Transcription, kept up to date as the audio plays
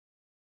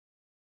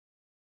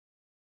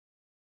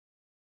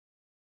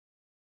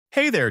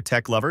Hey there,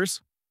 tech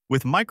lovers!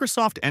 With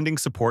Microsoft ending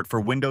support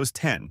for Windows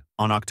 10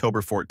 on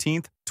October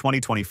 14th,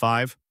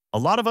 2025, a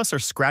lot of us are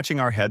scratching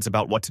our heads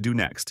about what to do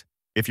next.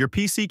 If your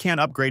PC can't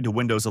upgrade to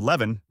Windows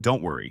 11,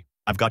 don't worry,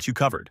 I've got you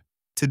covered.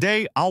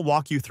 Today, I'll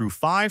walk you through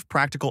 5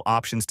 practical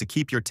options to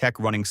keep your tech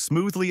running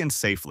smoothly and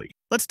safely.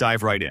 Let's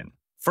dive right in.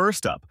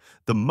 First up,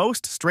 the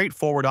most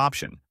straightforward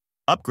option: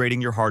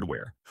 upgrading your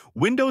hardware.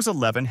 Windows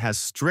 11 has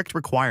strict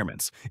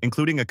requirements,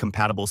 including a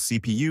compatible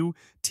CPU,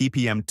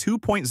 TPM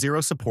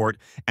 2.0 support,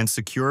 and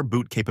secure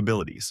boot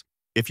capabilities.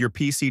 If your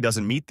PC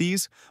doesn't meet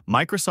these,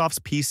 Microsoft's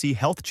PC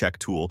Health Check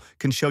tool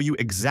can show you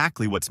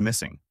exactly what's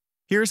missing.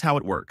 Here's how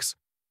it works.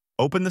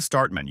 Open the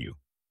Start menu,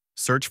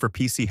 search for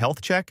PC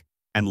Health Check,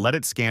 and let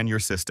it scan your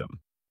system.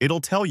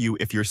 It'll tell you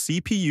if your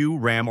CPU,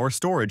 RAM, or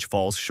storage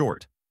falls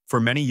short. For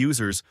many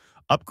users,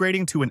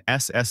 upgrading to an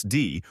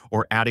SSD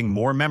or adding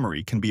more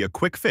memory can be a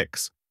quick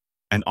fix,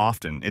 and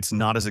often it's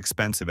not as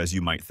expensive as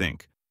you might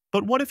think.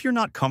 But what if you're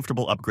not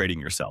comfortable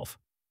upgrading yourself?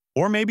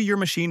 Or maybe your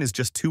machine is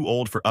just too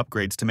old for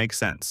upgrades to make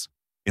sense.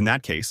 In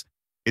that case,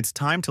 it's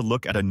time to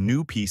look at a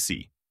new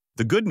PC.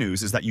 The good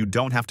news is that you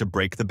don't have to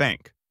break the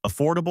bank.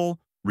 Affordable,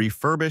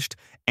 refurbished,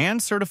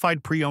 and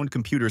certified pre-owned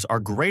computers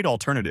are great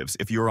alternatives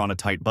if you're on a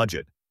tight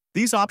budget.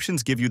 These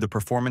options give you the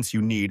performance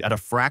you need at a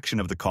fraction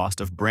of the cost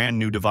of brand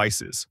new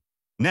devices.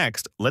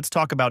 Next, let's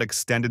talk about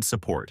extended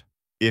support.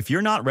 If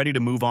you're not ready to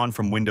move on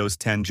from Windows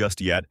 10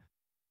 just yet,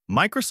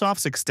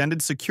 Microsoft's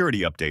Extended Security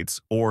Updates,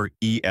 or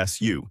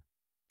ESU,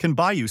 can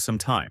buy you some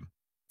time.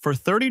 For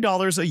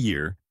 $30 a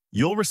year,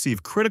 you'll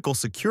receive critical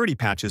security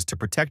patches to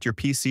protect your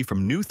PC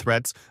from new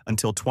threats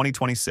until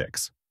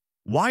 2026.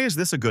 Why is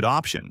this a good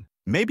option?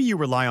 Maybe you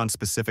rely on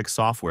specific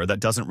software that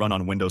doesn't run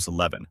on Windows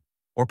 11,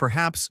 or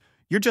perhaps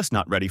you're just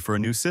not ready for a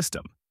new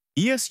system.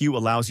 ESU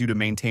allows you to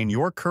maintain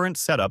your current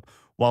setup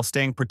while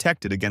staying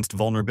protected against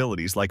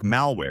vulnerabilities like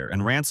malware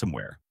and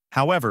ransomware.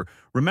 However,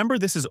 remember,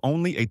 this is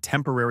only a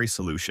temporary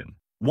solution.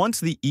 Once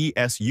the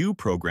ESU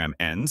program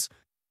ends,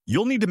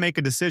 you'll need to make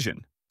a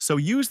decision, so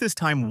use this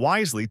time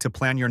wisely to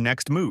plan your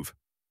next move.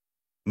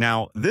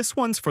 Now, this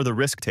one's for the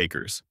risk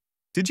takers.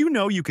 Did you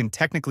know you can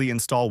technically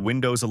install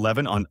Windows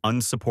 11 on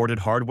unsupported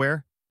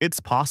hardware? It's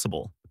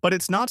possible, but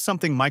it's not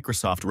something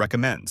Microsoft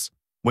recommends.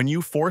 When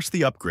you force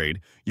the upgrade,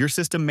 your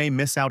system may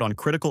miss out on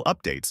critical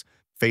updates,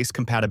 face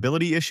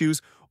compatibility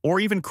issues, or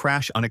even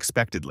crash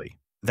unexpectedly.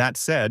 That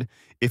said,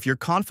 if you're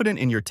confident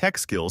in your tech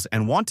skills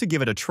and want to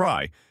give it a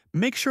try,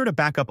 make sure to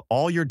back up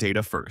all your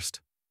data first.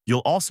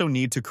 You'll also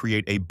need to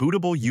create a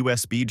bootable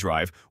USB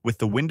drive with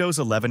the Windows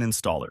 11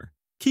 installer.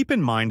 Keep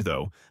in mind,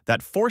 though,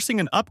 that forcing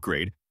an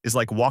upgrade is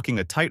like walking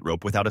a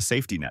tightrope without a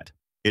safety net.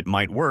 It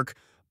might work,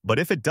 but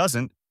if it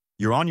doesn't,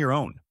 you're on your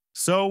own.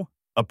 So,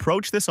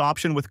 approach this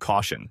option with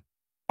caution.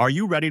 Are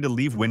you ready to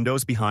leave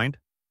Windows behind?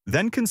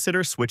 Then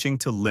consider switching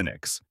to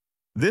Linux.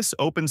 This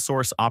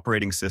open-source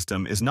operating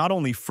system is not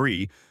only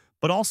free,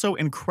 but also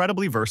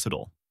incredibly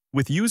versatile.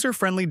 With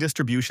user-friendly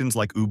distributions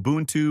like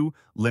Ubuntu,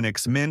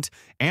 Linux Mint,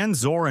 and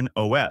Zorin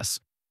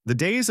OS, the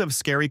days of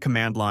scary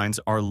command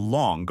lines are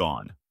long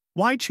gone.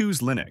 Why choose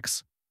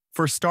Linux?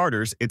 For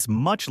starters, it's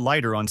much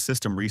lighter on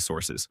system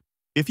resources.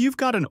 If you've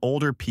got an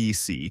older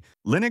PC,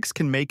 Linux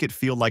can make it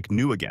feel like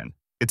new again.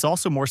 It's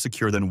also more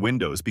secure than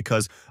Windows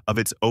because of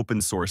its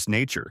open-source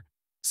nature.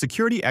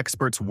 Security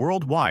experts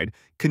worldwide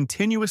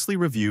continuously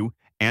review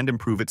and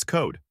improve its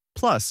code.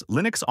 Plus,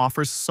 Linux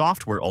offers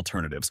software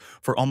alternatives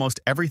for almost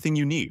everything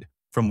you need,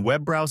 from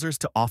web browsers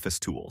to office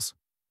tools.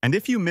 And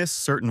if you miss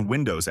certain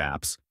Windows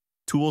apps,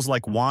 tools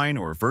like Wine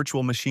or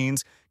virtual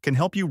machines can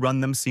help you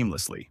run them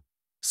seamlessly.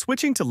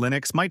 Switching to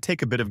Linux might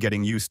take a bit of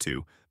getting used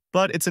to,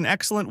 but it's an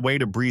excellent way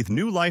to breathe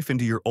new life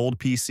into your old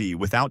PC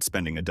without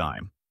spending a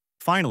dime.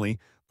 Finally,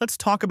 let's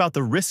talk about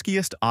the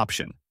riskiest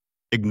option: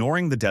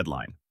 ignoring the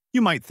deadline.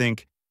 You might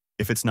think,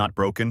 if it's not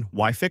broken,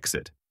 why fix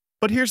it?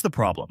 But here's the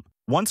problem.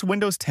 Once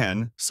Windows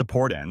 10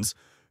 support ends,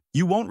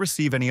 you won't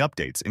receive any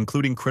updates,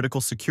 including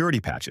critical security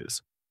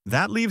patches.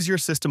 That leaves your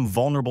system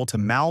vulnerable to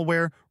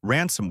malware,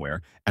 ransomware,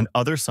 and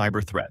other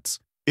cyber threats.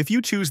 If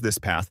you choose this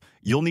path,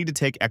 you'll need to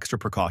take extra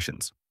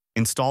precautions.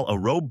 Install a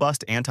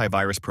robust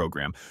antivirus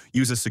program,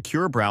 use a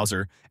secure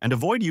browser, and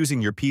avoid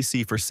using your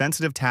PC for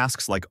sensitive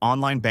tasks like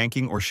online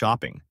banking or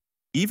shopping.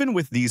 Even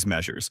with these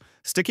measures,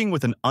 sticking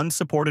with an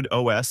unsupported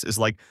OS is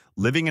like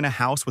living in a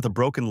house with a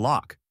broken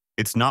lock.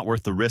 It's not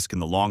worth the risk in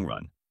the long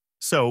run.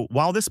 So,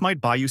 while this might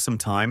buy you some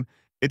time,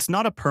 it's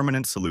not a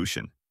permanent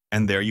solution.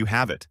 And there you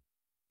have it.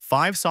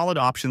 5 solid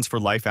options for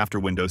life after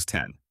Windows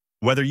 10.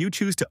 Whether you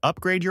choose to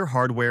upgrade your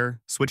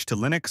hardware, switch to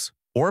Linux,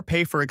 or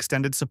pay for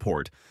extended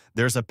support,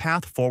 there's a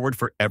path forward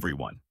for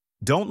everyone.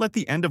 Don't let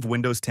the end of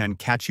Windows 10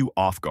 catch you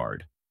off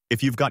guard.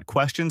 If you've got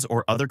questions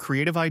or other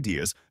creative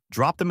ideas,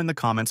 drop them in the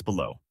comments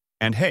below.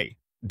 And hey,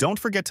 don't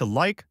forget to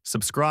like,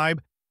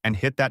 subscribe, and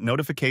hit that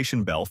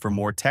notification bell for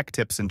more tech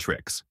tips and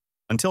tricks.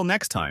 Until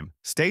next time,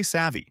 stay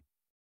savvy.